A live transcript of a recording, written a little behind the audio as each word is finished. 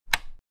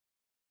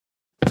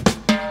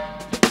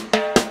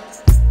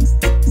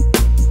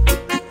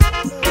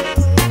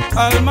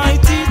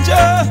Almighty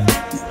Jah,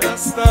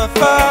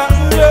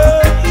 Rastafari,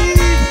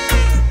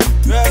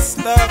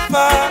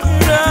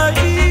 Rastafari.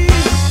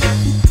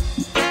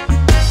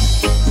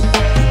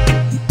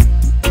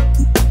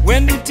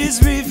 When it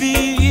is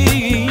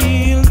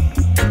revealed,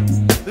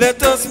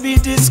 let us be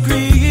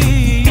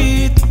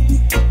discreet.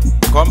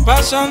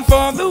 Compassion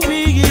for the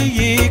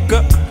weak,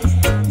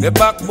 the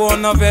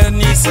backbone of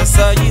any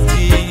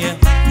society,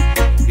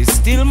 is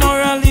still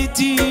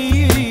morality.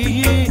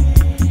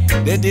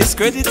 They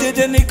discredited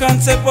any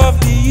concept of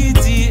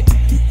deity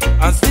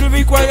and still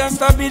require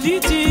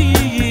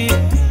stability.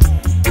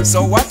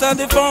 So what are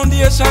the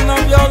foundation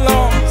of your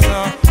laws,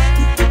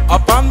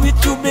 upon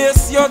which you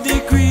base your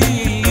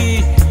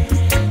decree?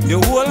 The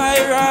whole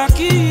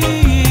hierarchy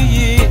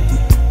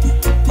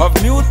of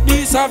mute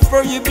beasts have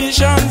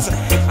prohibitions,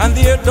 and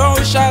there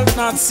thou shalt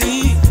not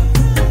see.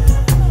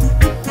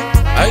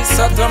 I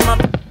sat on my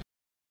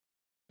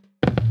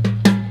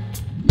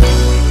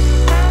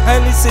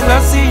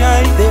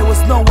there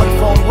was no one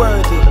found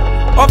worthy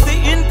of the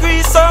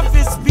increase of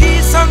his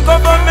peace and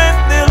government.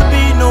 There'll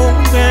be no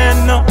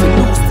end to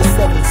lose the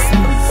 7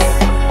 seas.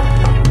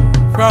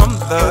 From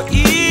the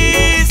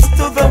east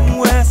to the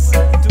west,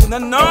 to the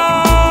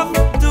north,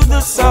 to the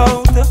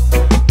south,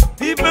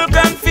 people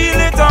can feel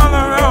it all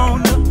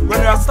around. When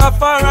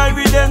Rastafari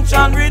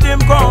redemption rhythm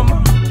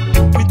come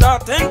with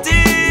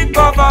authentic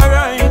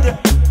override,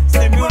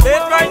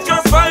 stimulate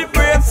righteous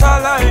vibrates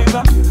alive.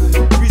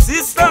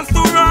 Resistance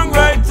to wrong,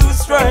 right to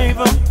strive.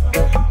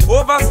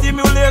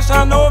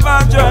 Overstimulation,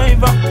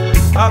 overdrive.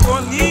 I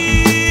gon'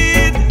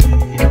 need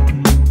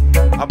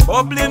a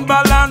bubbling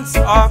balance,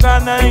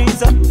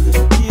 organize.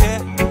 Yeah.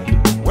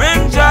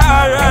 When Jah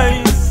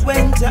arise,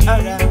 when Jah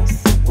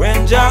arise,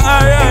 when Jah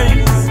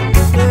arise,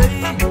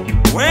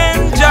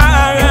 when Jah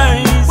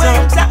arise,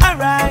 when Jah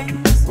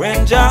arise,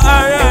 when Jah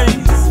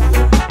arise,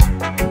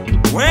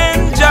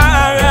 when Jah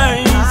arise.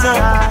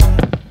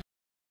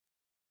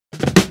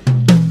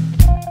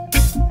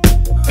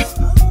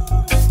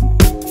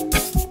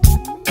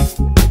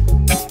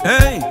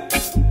 Hey,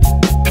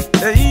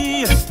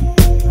 hey,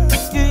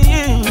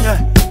 yeah,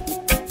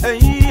 hey.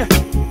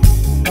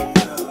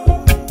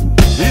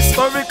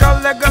 Historical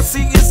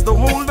legacy is the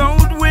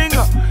holdout wing.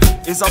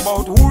 It's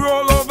about who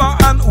roll over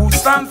and who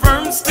stand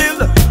firm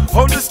still.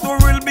 How the story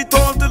will be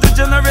told to the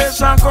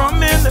generation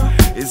coming.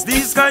 It's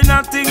these kind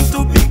of things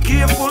to be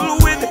careful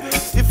with.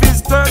 If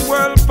it's third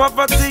world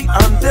poverty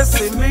and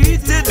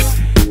decimated,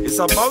 it's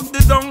about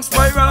the down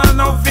spiral and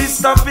how we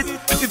stop it.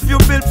 If you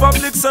build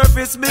public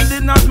service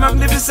building a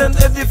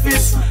magnificent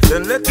edifice,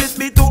 then let it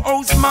be to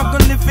house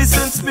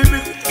magnificent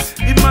spirit.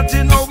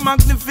 Imagine how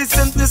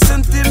magnificent the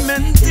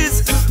sentiment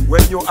is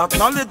when you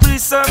acknowledge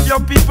serve your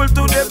people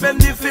to their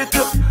benefit.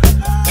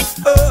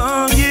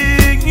 Oh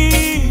yes,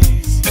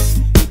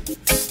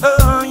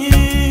 oh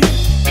yeah.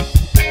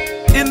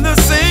 In the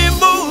same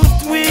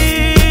boat we,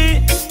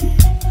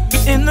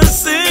 in the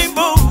same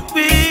boat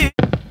we.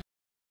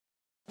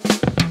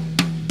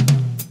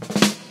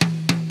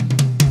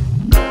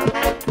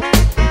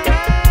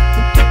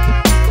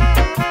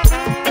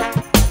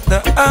 The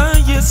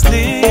highest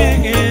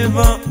live,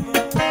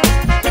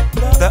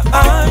 the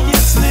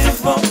highest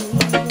live.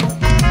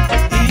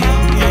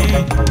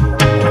 Yeah.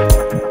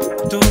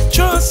 To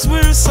trust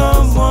where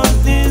someone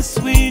is,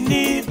 we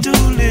need to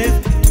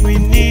live, we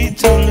need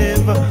to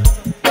live.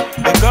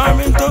 A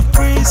garment of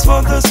praise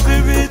for the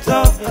spirit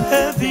of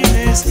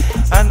heaviness,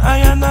 and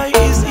I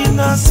is in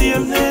a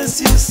sameness,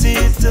 you see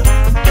it.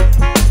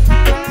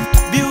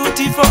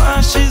 Beauty for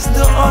ashes,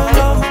 the oil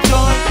of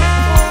joy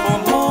for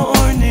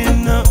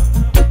mourning.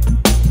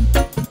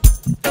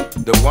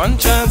 The one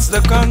chance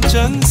the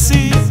conscience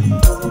sees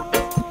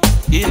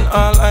in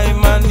all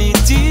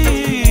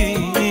humanity,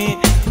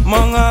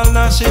 among all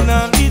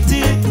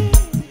nationality,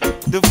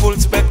 the full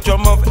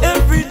spectrum of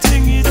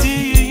everything it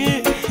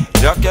is.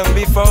 Jah can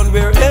be found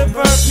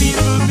wherever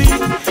people be,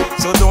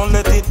 so don't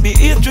let it be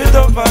hatred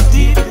of a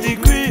deep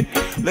degree.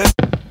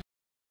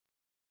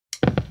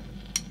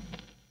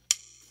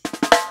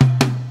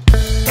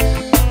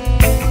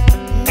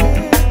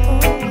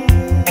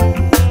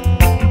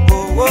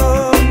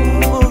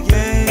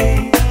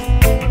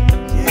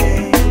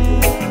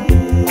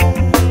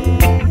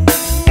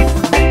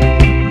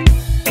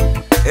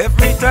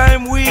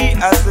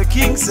 As the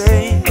king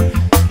say,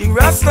 King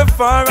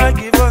Rastafari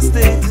give us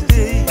day to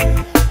day.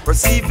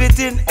 Perceive it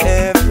in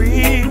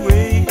every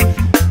way.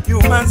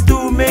 Humans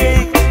do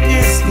make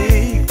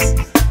mistakes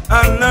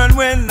and learn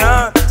when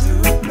not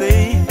to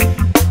play.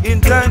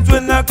 In times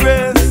when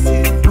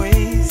aggressive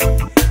ways,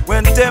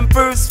 when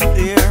tempers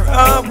flare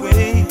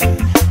away,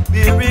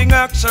 bearing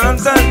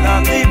actions and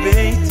not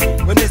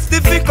debate, when it's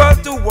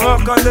difficult to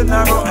walk on the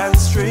narrow and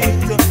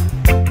straight.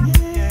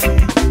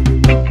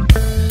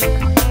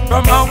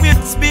 From how it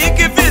speak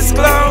if it's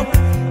cloud,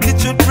 it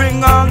should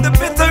bring all the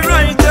better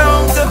right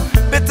out,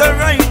 better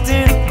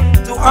writing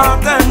to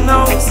heart and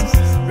nose.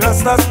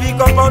 Rasta speak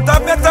about a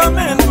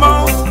Betterment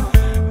Mouth,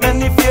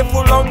 many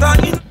faithful out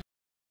and in.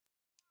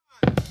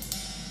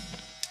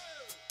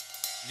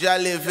 Jah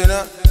live, you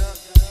know.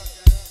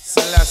 To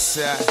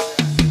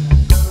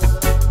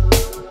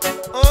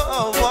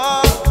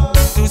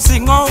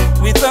sing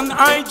out with an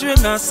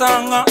hydrant a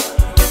song,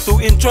 to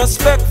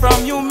introspect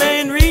from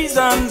humane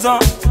reasons.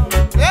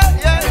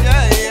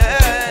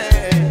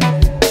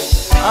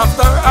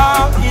 After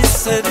all is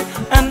said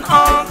and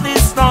all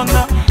is done,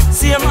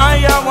 same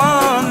I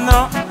one,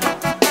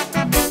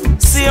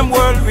 same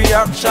world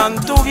reaction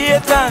to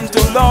hate and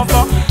to love,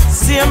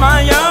 same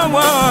I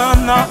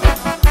one.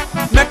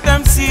 Make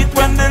them see it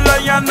when the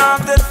lion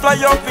hearted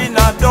fly up in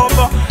a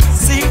dove,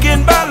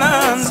 seeking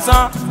balance.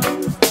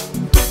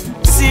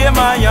 Same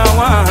I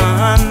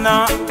one, I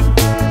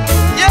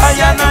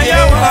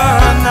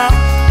one.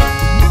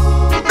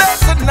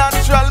 There's a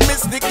natural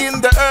mystic in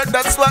the earth,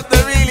 that's what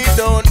they really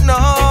don't know.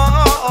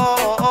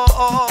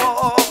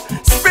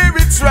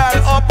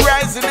 Spiritual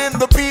uprising in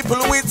the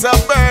people with a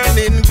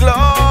burning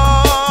glow.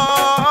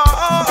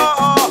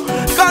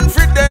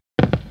 Confident.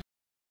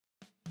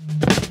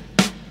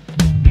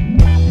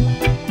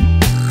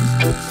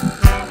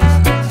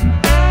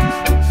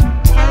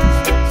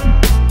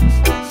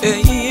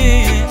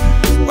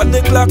 What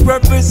the clock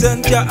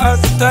represent ya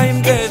as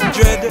time get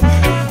dread.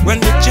 When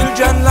the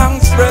children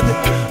long spread,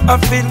 I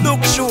feel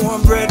look show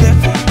and bread.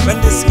 When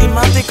the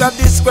schematic I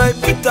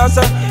describe it as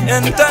an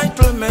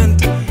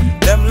entitlement,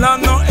 them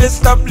land no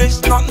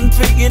establish nothing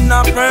for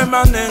inner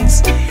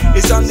permanence.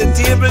 It's on the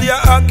table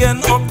ya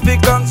again up for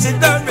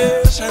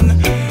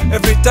consideration.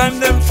 Every time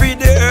them free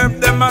the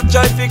herb, them a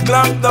try to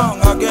clamp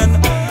down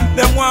again.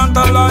 Them want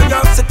a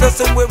loyal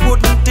citizen, we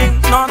wouldn't think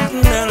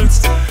nothing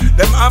else.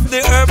 Them have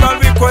the herbal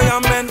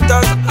requirement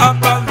as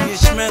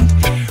abolishment.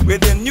 With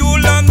the new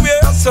land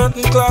where a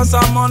certain class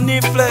of money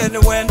fled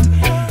went.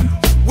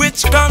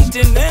 Which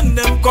continent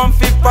them come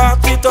fi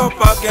part it up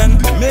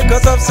again?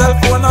 Makers of cell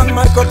phone and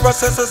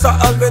microprocessors are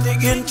already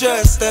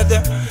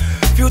interested.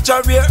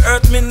 Future rare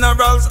earth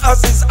minerals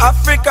as is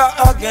Africa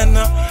again.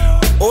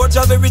 Urge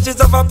are the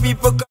riches of our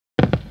people.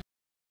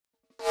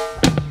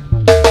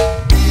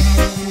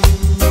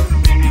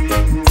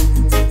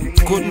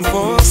 Couldn't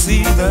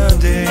foresee the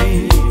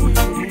day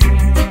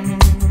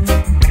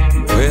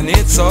when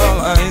it's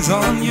all eyes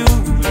on you.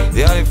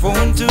 The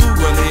iPhone 2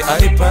 and the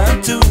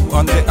iPad 2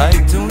 on the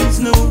iTunes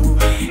new.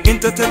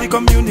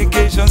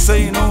 Inter-telecommunication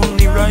saying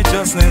only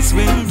righteousness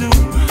will do.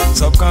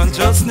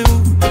 Subconscious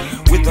knew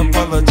with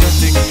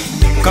apologetic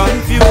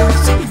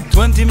confused.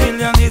 20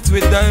 million hits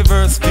with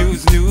diverse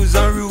views. News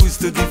or ruse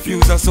to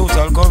diffuse a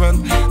social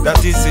current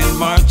that is in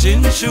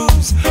marching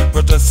shoes.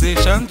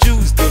 Protestation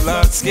choose to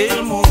large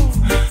scale move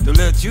to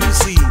let you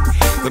see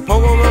the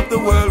power of the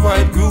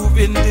worldwide groove.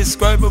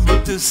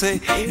 Indescribable to say,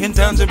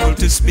 intangible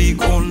to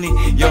speak. Only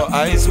your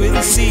eyes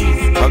will see.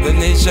 How the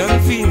nation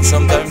feels,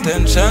 sometimes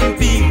tension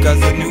peak as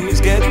the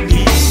news get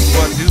leaked.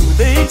 What do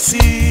they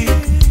see?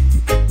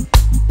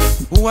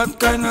 What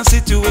kind of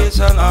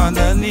situation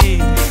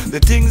underneath? The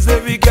things they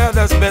regard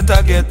as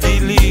better get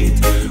deleted,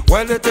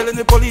 while they're telling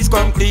the police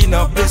come clean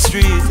up the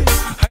street.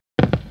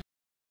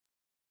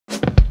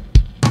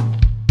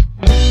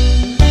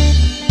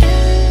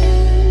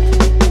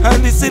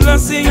 And this is a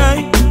sing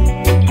I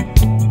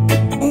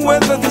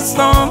weather the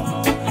storm,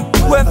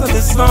 weather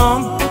the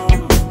storm.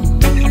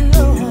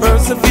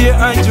 Persevere,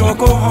 I don't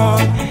go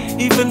on.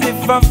 Even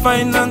if I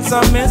finance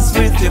a mess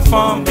with the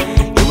farm,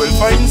 you will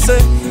find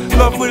say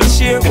love will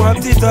share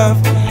what it have.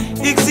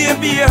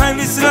 Xavier, I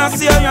listen and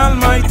say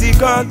Almighty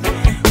God.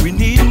 We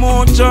need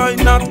more joy,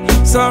 not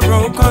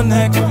sorrow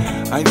connect.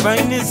 I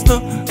find it's the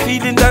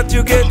feeling that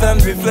you get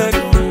and reflect.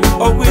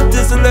 Oh, it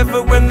is a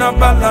level when a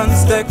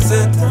balance takes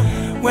it.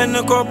 When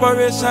a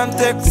corporation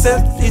takes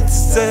it, it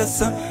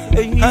says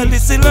I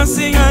listen and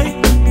say I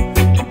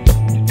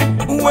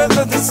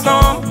weather the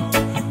storm,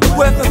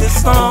 weather the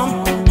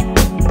storm.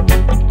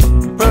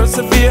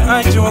 Persevere,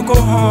 I don't go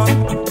on.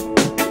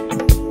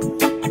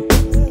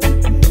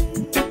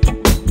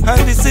 And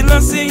this is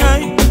a sing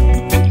I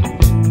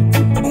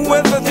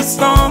weather the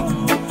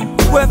storm,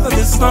 weather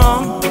the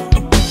storm.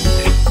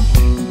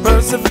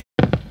 Persevere.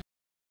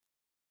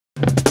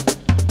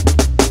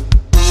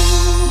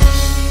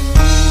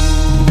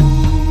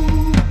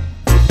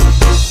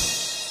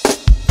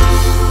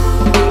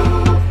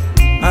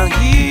 A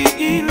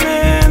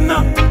healing,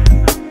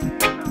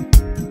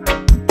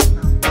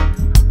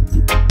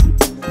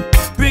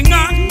 bring a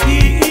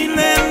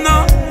healing,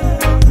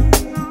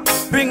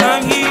 bring a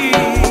healing.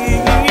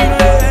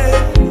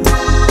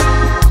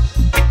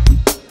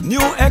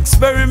 New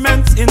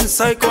experiments in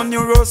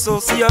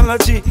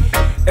psychoneurosociology,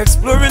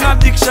 exploring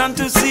addiction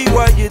to see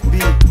why it be.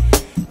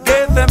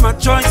 Gave them a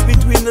choice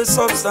between the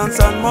substance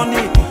and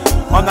money.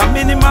 On a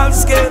minimal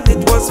scale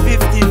it was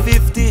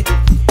 50-50.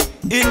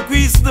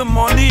 Increase the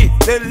money,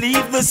 they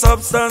leave the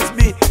substance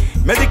be.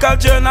 Medical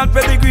journal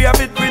pedigree have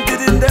it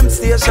printed in them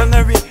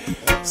stationery.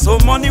 So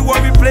money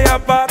worry play a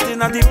part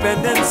in a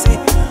dependency.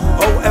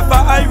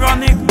 However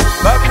ironic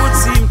that would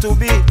seem to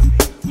be.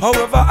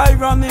 However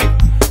ironic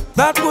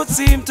that would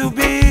seem to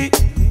be.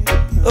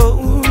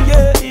 Oh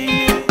yeah,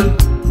 yeah.